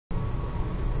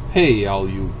Hey, all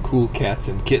you cool cats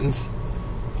and kittens.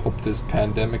 Hope this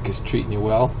pandemic is treating you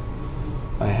well.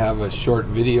 I have a short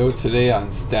video today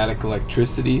on static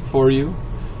electricity for you.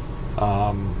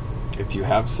 If you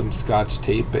have some Scotch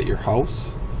tape at your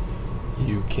house,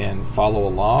 you can follow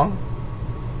along.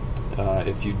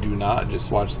 If you do not, just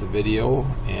watch the video,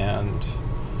 and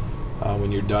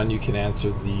when you're done, you can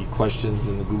answer the questions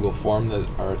in the Google form that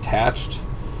are attached.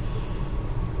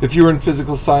 If you were in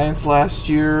physical science last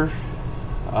year,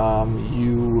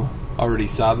 you already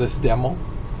saw this demo,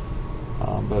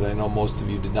 but I know most of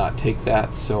you did not take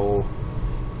that, so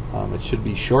it should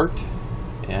be short,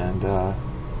 and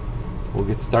we'll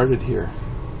get started here.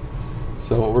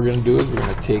 So what we're going to do is we're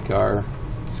going to take our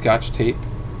Scotch tape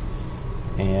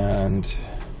and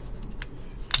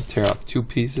tear off two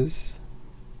pieces.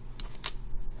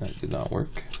 That did not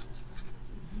work.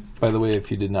 By the way,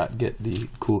 if you did not get the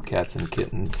cool cats and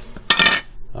kittens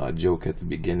joke at the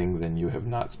beginning, then you have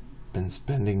not been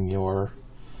spending your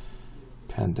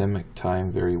pandemic time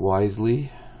very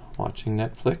wisely watching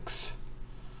Netflix.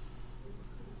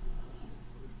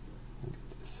 Look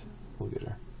at this. We'll get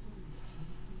her.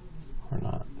 Or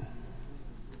not.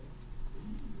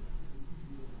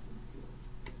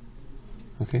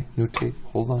 Okay, new tape.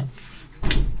 Hold on.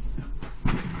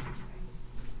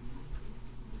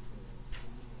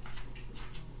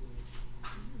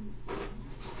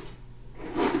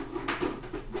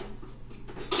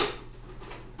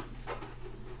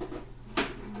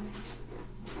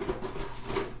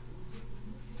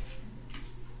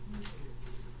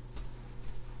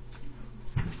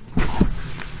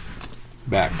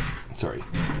 Back. Sorry.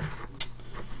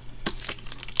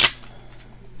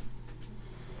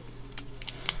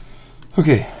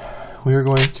 Okay, we are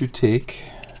going to take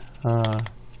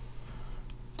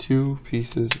two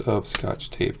pieces of Scotch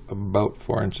tape about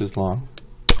 4 inches long,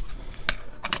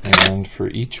 and for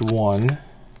each one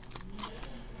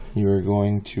you are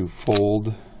going to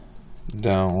fold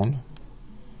down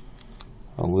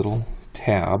a little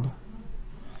tab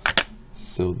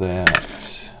so that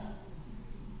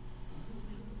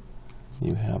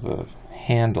you have a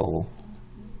handle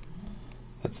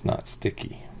that's not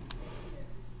sticky.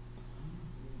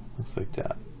 Looks like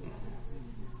that.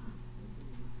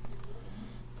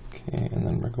 Okay, and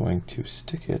then we're going to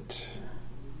stick it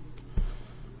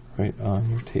right on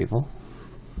your table,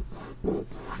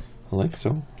 like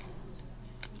so.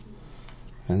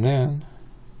 And then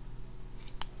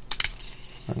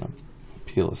I'm going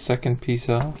to peel a second piece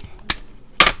off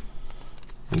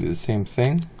and do the same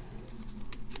thing.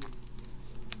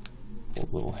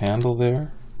 A little handle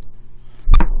there.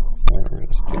 We're going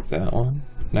to stick that one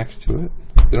next to it.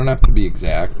 They don't have to be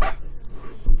exact.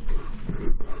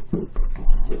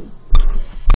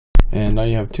 And now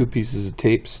you have two pieces of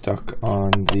tape stuck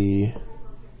on the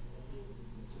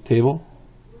table.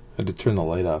 I had to turn the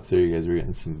light off there. You guys are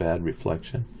getting some bad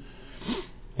reflection.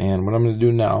 And what I'm going to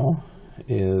do now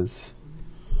is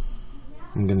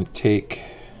I'm going to take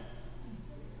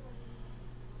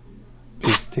a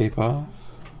piece of tape off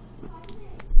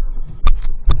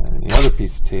and the other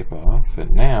piece of tape off,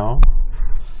 and now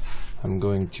I'm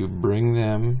going to bring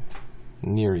them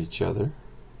near each other.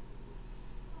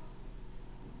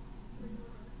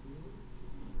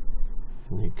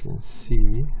 And you can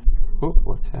see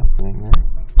what's happening there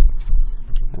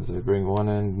as I bring one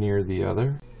end near the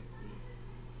other.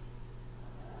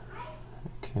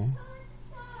 Okay.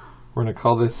 We're going to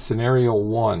call this scenario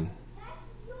 1.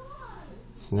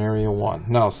 Scenario 1.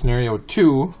 Now, scenario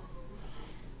 2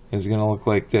 is going to look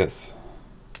like this.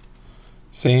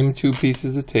 Same two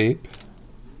pieces of tape.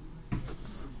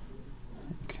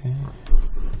 Okay.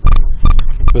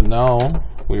 But now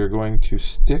we are going to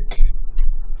stick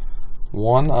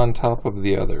one on top of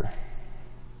the other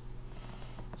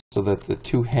so that the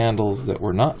two handles that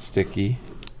were not sticky,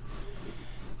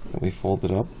 that we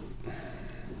folded up,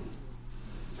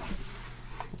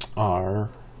 are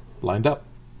lined up.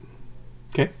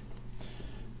 Okay.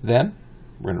 Then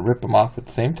we're going to rip them off at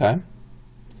the same time.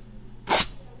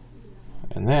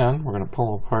 And then we're going to pull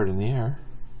them apart in the air,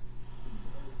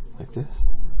 like this.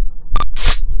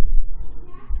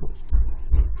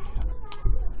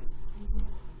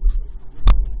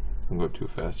 Don't go too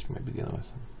fast, you might be dealing with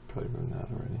some. Probably ruined that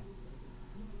already.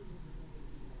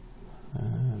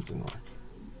 It didn't work.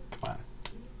 Come on.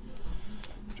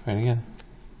 Try it again.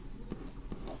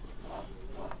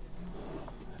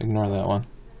 Ignore that one.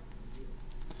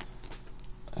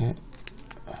 Okay.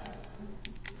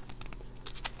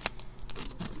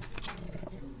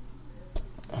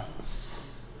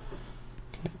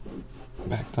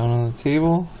 Back down on the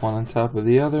table, one on top of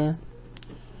the other.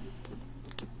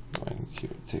 Going to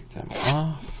take them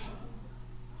off.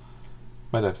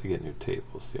 Might have to get new tape.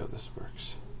 We'll see how this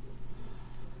works.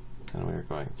 And we're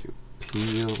going to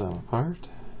peel them apart.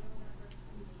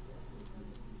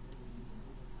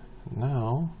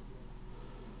 Now,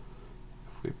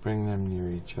 if we bring them near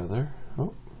each other,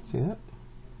 oh, see that?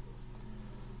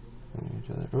 Near each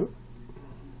other, oh,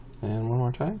 and one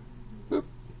more time, oop.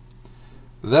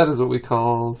 That is what we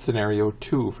call scenario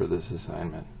 2 for this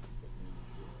assignment.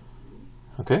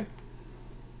 Okay,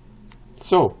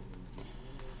 so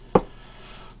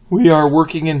we are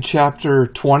working in chapter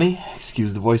 20.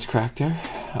 Excuse the voice crack there.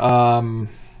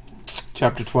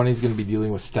 Chapter 20 is going to be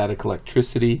dealing with static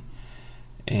electricity.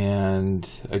 And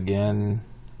again,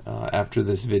 after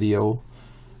this video,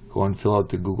 go and fill out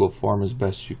the Google form as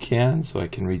best you can so I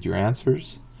can read your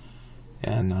answers.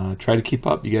 And try to keep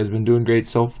up. You guys have been doing great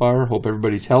so far. Hope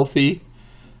everybody's healthy.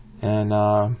 And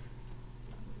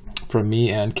from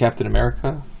me and Captain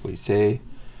America, we say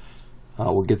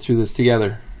we'll get through this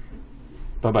together.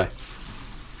 Bye-bye.